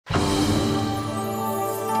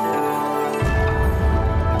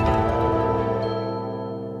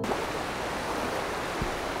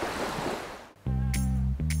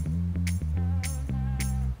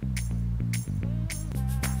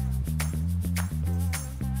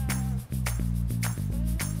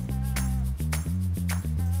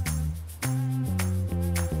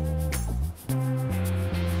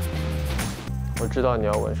知道你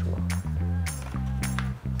要问什么，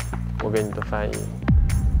我给你的翻译。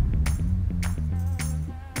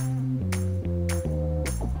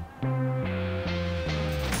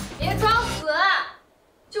别装死，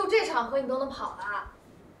就这场合你都能跑了？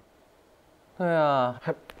对啊，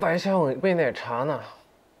还白下我杯奶茶呢。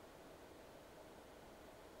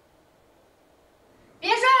别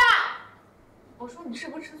睡了！我说你是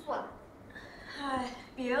不是吃醋了？哎，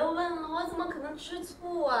别问了，我怎么可能吃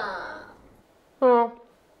醋啊？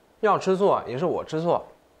要吃醋也是我吃醋。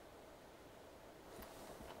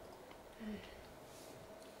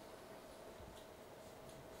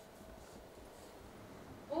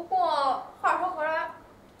不过话说回来，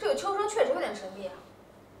这个秋生确实有点神秘啊。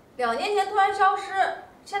2年前突然消失，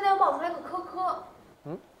现在又冒出来个科科。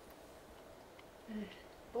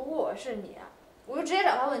不过我是你啊，我就直接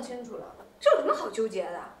找他问清楚了，这有什么好纠结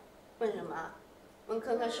的？问什么？问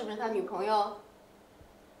科科是不是他女朋友？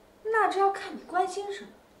那这要看你关心什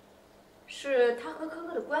么，是他和科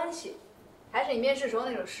科的关系，还是你面试时候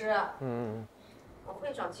那首诗啊？我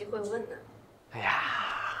会找机会问的。哎呀，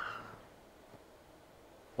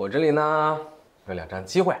我这里呢有2张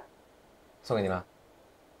机会，送给你了。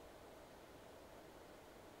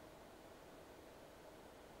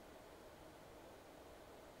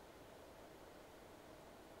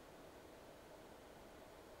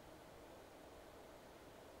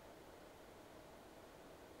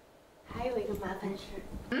还有一个麻烦事，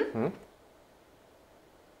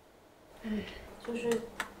就是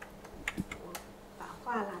我把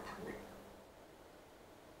话落他那儿了。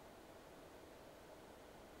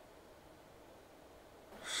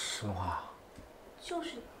什么话？就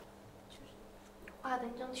是你画的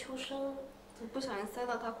那张秋生，我不小心塞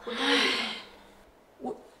到他裤兜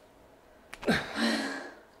里。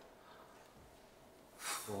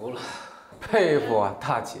服了，佩服啊，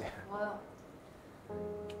大姐。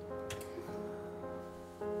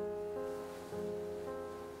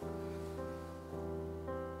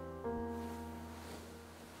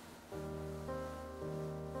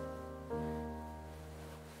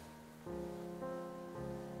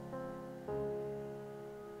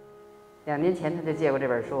2年前他就借过这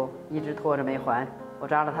本书，一直拖着没还。我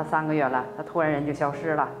抓了他3个月了，他突然人就消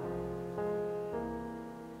失了。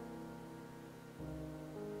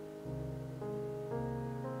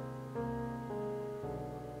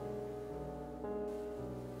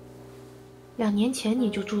2年前你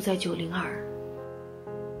就住在902，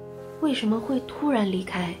为什么会突然离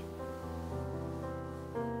开？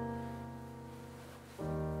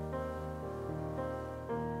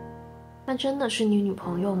那真的是你女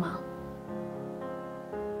朋友吗？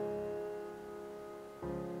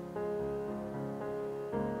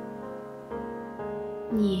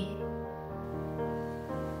你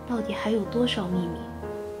到底还有多少秘密？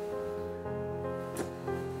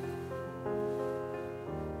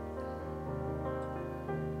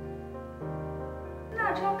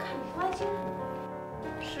那这要看你关心什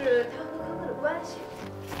么，是他和科科的关系，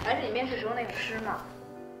还是你面试时候那首诗呢？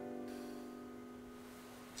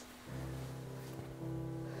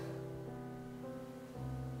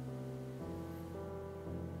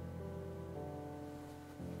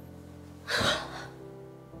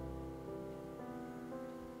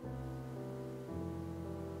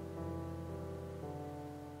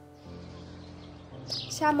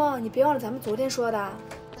夏梦，你别忘了咱们昨天说的。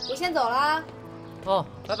我先走了。哦，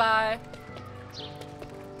拜拜。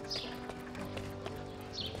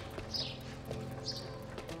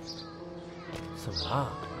怎么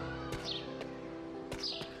了？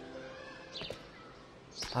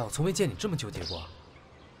哎，我从没见你这么纠结过。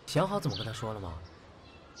想好怎么跟他说了吗？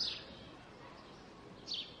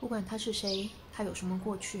不管他是谁，他有什么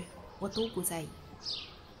过去，我都不在意。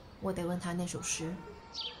我得问他那首诗。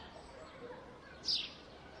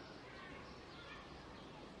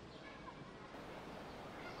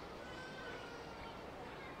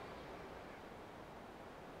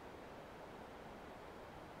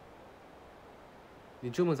你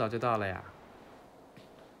这么早就到了呀？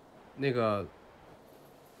那个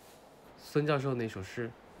孙教授那首诗。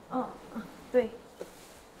对。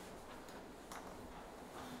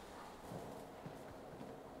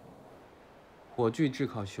火炬炙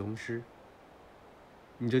烤雄狮。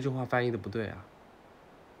你这句话翻译的不对啊。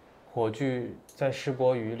火炬在世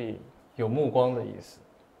伯语里有目光的意思，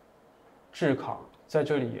炙烤在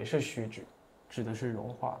这里也是虚指，指的是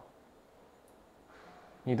融化。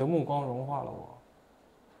你的目光融化了我。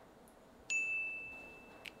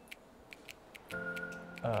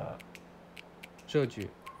这句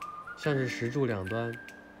像是石柱两端，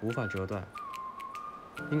无法折断，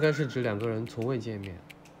应该是指2个人从未见面，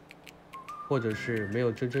或者是没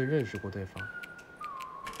有真正认识过对方。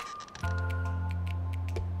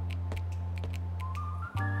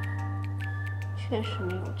确实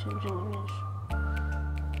没有真正的认识。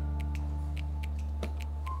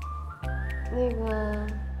那个，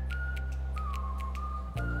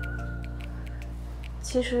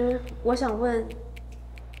其实我想问，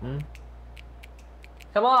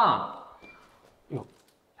小梦，哟，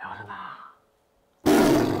聊着呢。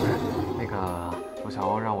那个，我小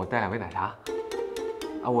欧让我带2杯奶茶，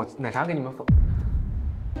啊，我奶茶给你们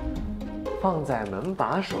放在门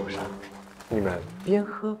把手上，你们边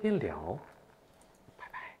喝边聊。拜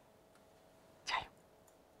拜，加油！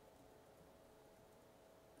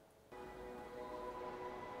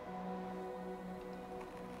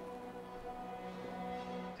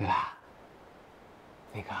对了，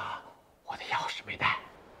那个我的钥匙没带，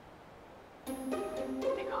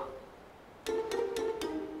那个。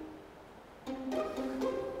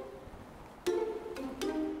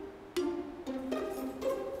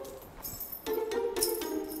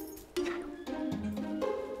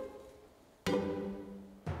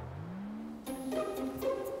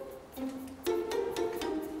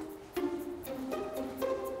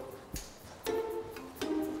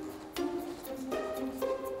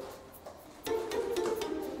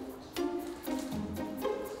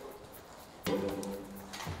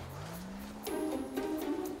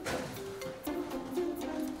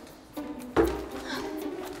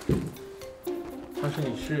他是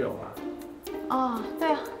你室友啊？哦，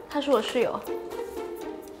对啊，他是我室友。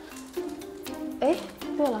哎，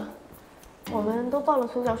对了，我们都报了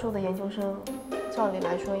苏教授的研究生，照理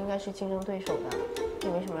来说应该是竞争对手的，你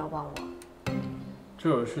为什么要帮我？这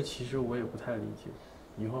种事其实我也不太理解，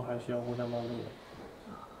以后还需要互相帮助的。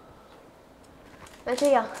那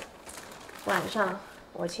这样，晚上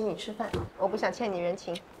我请你吃饭，我不想欠你人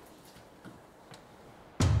情。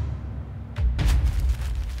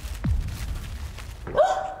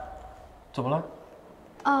怎么了？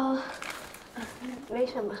没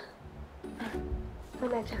什么。喝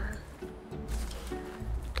奶茶。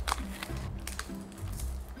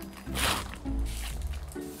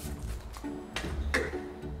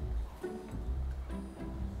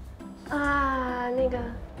啊，那个，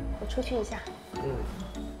我出去一下。啊，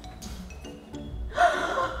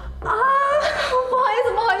不好意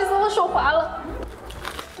思，不好意思，我手滑了。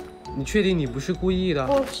你确定你不是故意的？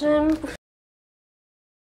我真不是。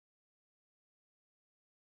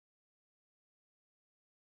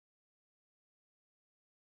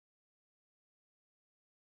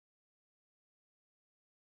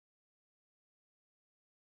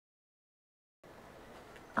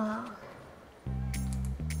啊。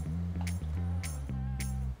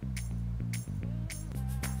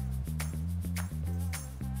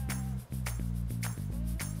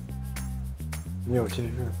你有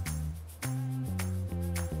近视？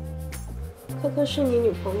可可是你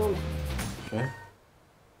女朋友吗？谁？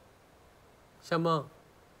夏梦。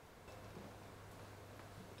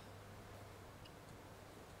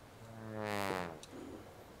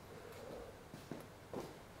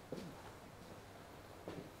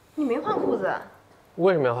你没换裤子？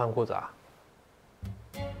为什么要换裤子啊？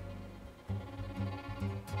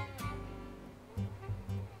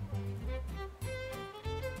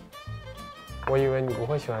我以为你不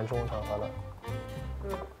会喜欢这种场合的。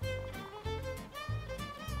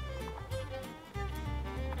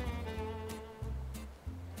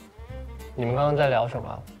你们刚刚在聊什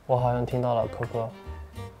么？我好像听到了可可。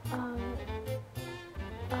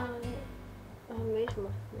没什么，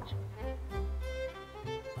没什么。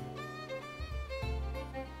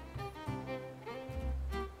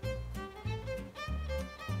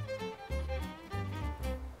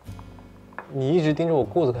你一直盯着我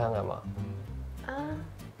裤子看干嘛？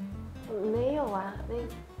没有啊，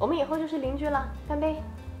我们以后就是邻居了，干杯！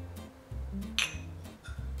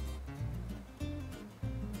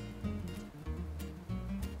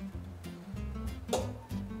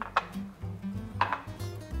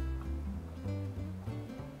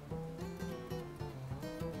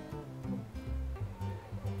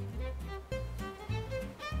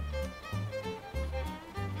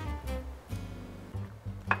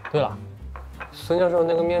对了，孙教授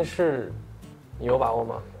那个面试，你有把握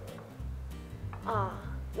吗？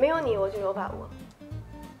没有你我就有把握。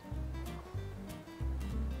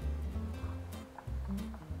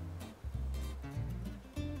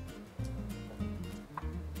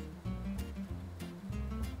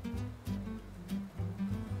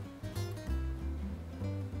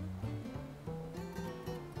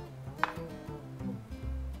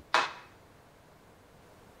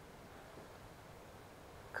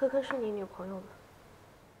可可是你女朋友吗？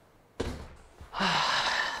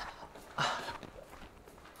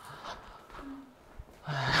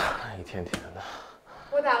一天天的，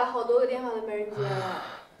我打了好多个电话都没人接了。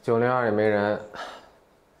902也没人，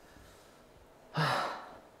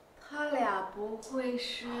会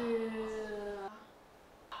是？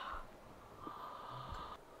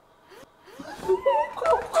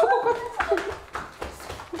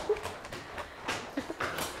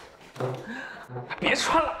别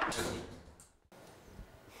穿了。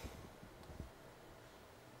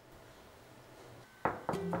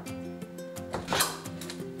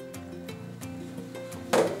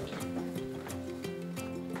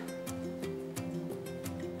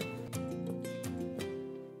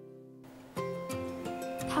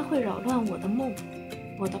它会扰乱我的梦，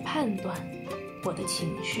我的判断，我的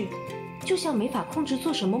情绪，就像没法控制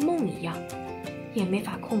做什么梦一样，也没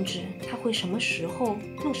法控制它会什么时候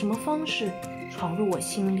用什么方式闯入我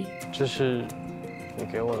心里。这是你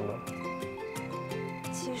给我的吗？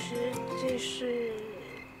其实这是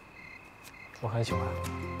我很喜欢。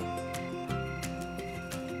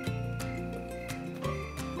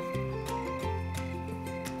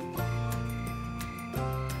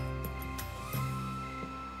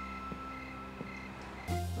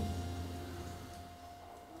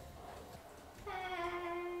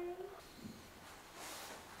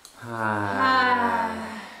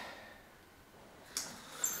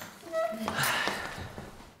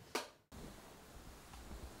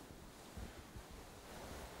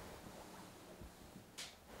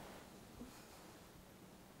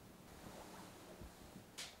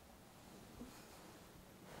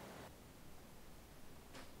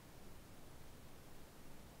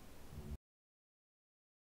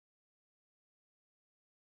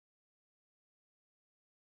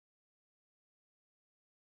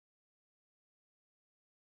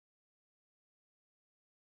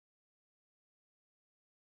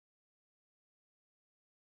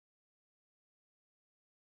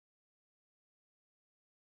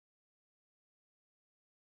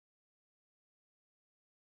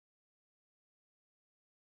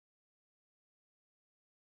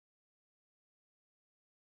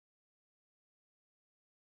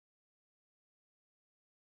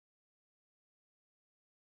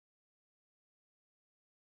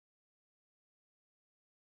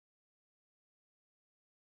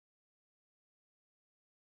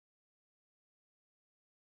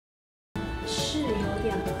是有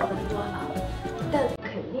点喝多了，但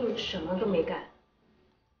肯定什么都没干。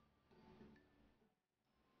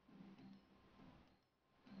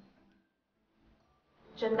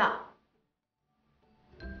真的。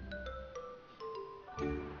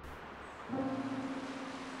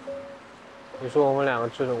你说我们两个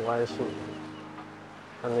这种关系，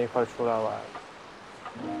还能一块出来玩，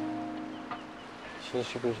心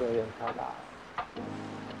是不是有点太大了？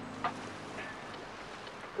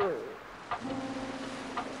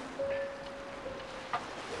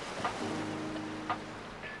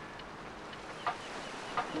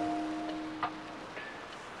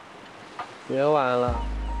别玩了，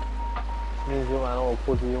你已经玩了我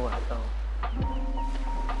裤子一晚上了。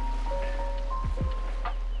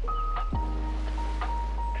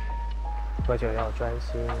喝酒要专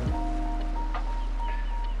心。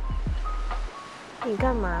你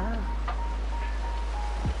干嘛？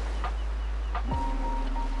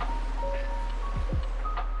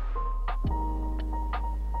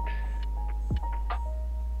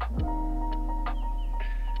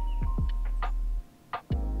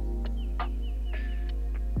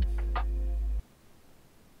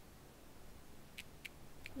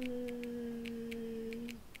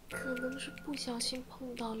可能是不小心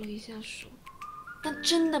碰到了一下手，但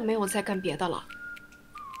真的没有再干别的了。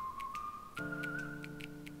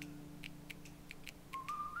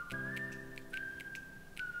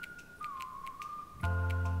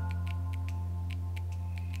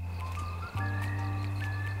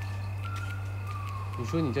你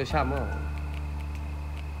说你叫夏梦，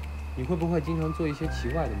你会不会经常做一些奇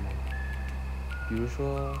怪的梦？比如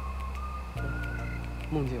说，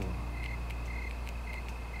梦见我。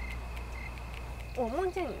我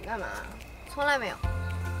梦见你干嘛？从来没有。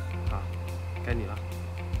好，该你了。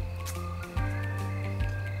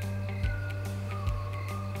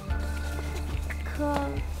可，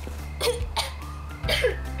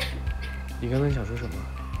你刚才想说什么？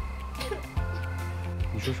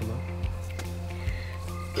你说什么？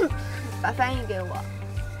把翻译给我。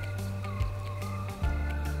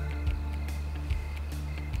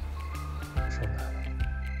说哪了？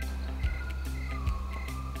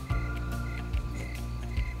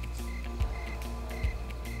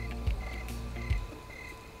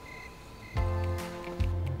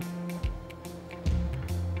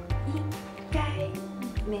应该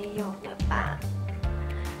没有了吧？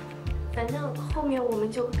反正后面我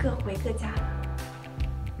们就各回各家了。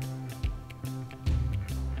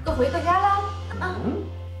各回各家了啊！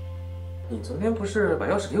你昨天不是把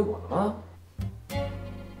钥匙给我了吗？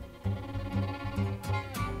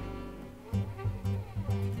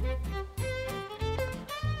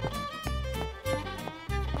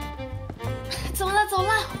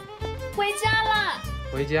家啦！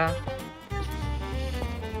回家？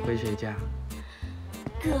回谁家？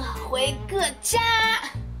各回各家。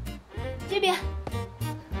这边。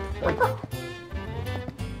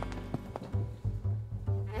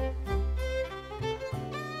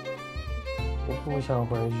我不想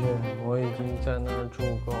回去，我已经在那儿住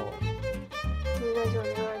够。你在902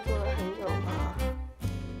住了很久吗？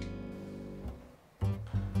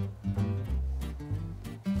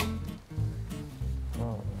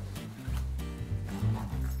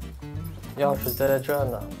钥匙在这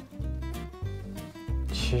呢。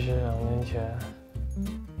其实2年前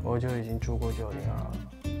我就已经住过902了，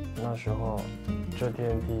那时候这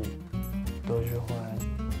电梯都是坏的。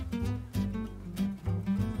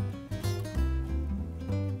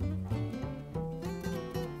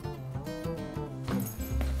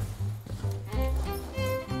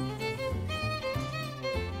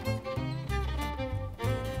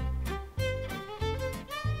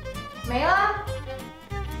没了。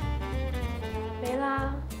没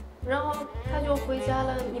啦，然后他就回家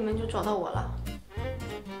了，你们就找到我了。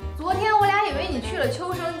昨天我俩以为你去了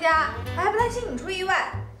秋生家，还不担心你出意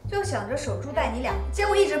外，就想着守株待你俩，结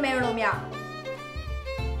果一直没人露面。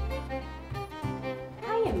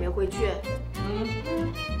他也没回去。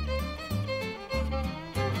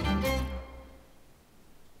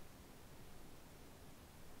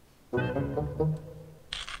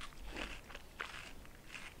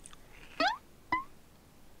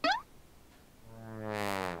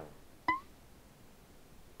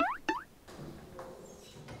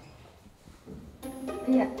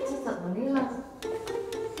哎呀，这怎么的了？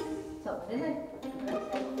怎么的了？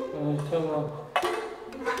夏梦，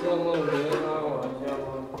夏梦别拉我，夏梦，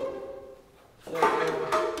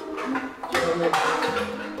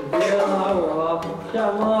你别拉我，夏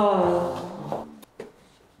梦。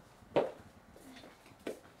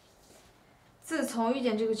自从遇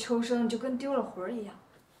见这个秋生，就跟丢了魂一样。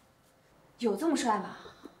有这么帅吗？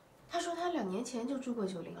他说他2年前就住过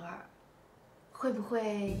902，会不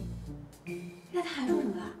会？那他还说什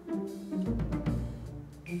么了？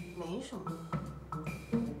没什么。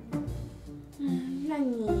那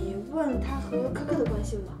你问他和可可的关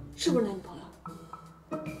系了吗？是不是男女朋友？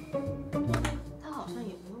他好像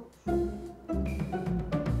也没有说。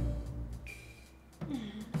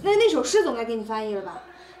那首诗总该给你翻译了吧？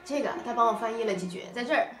这个他帮我翻译了几句，在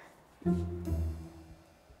这儿。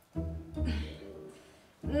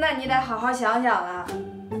那你得好好想想了。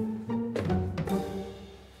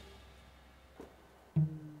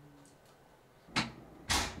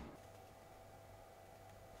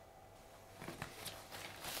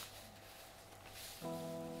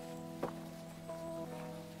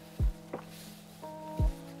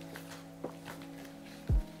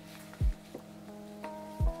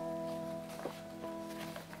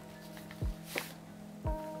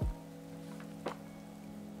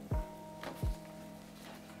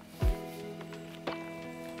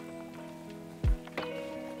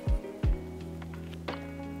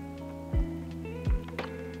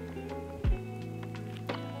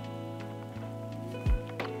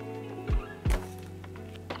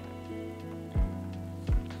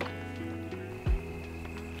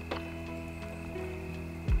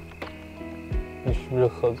你是不是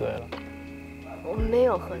喝醉了？我没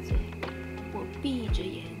有喝醉，我闭着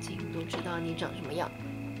眼睛都知道你长什么样。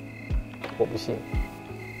我不信。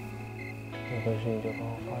有本事你就帮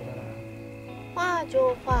我画下来。画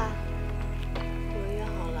就画，我约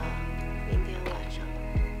好了，明天晚上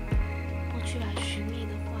我去把寻觅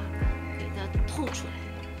的画稿给它透出来。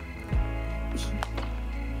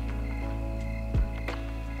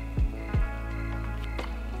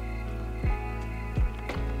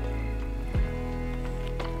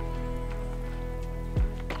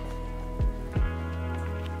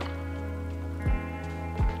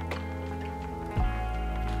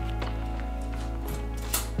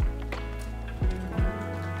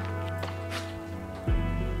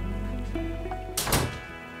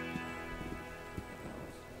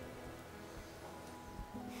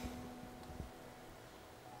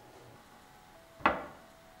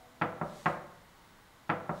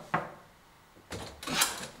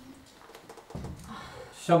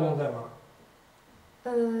夏梦在吗？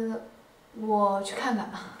我去看看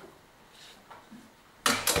吧。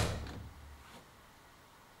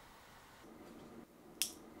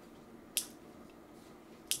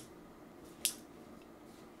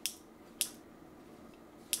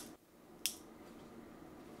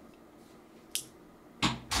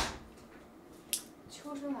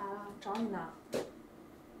秋生来了，找你呢。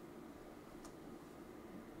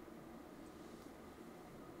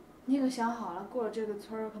你可想好了，过了这个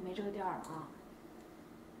村儿可没这个店儿了啊！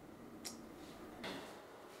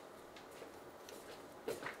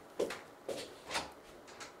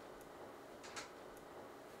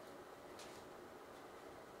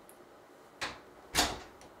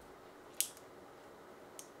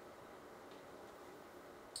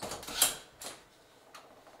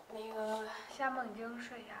那个夏梦已经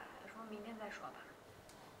睡下来了，说明天再说吧。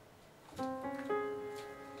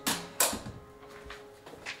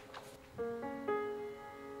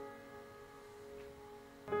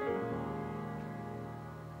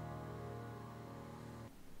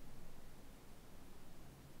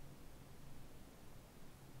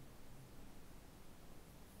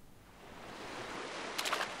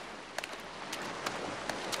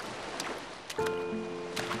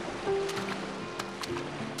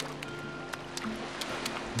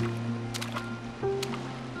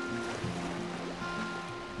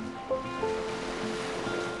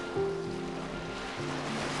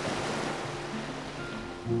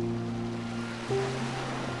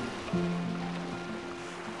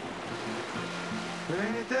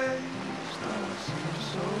Rainy days don't seem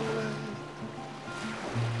so wet.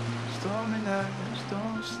 Stormy nights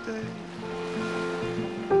don't stay.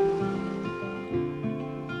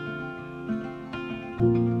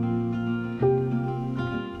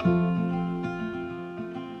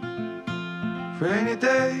 Rainy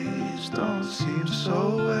days don't seem so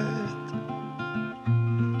wet.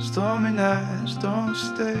 Stormy nights don't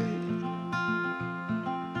stay.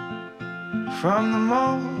 From the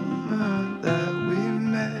moment that we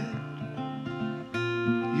met,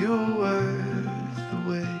 you were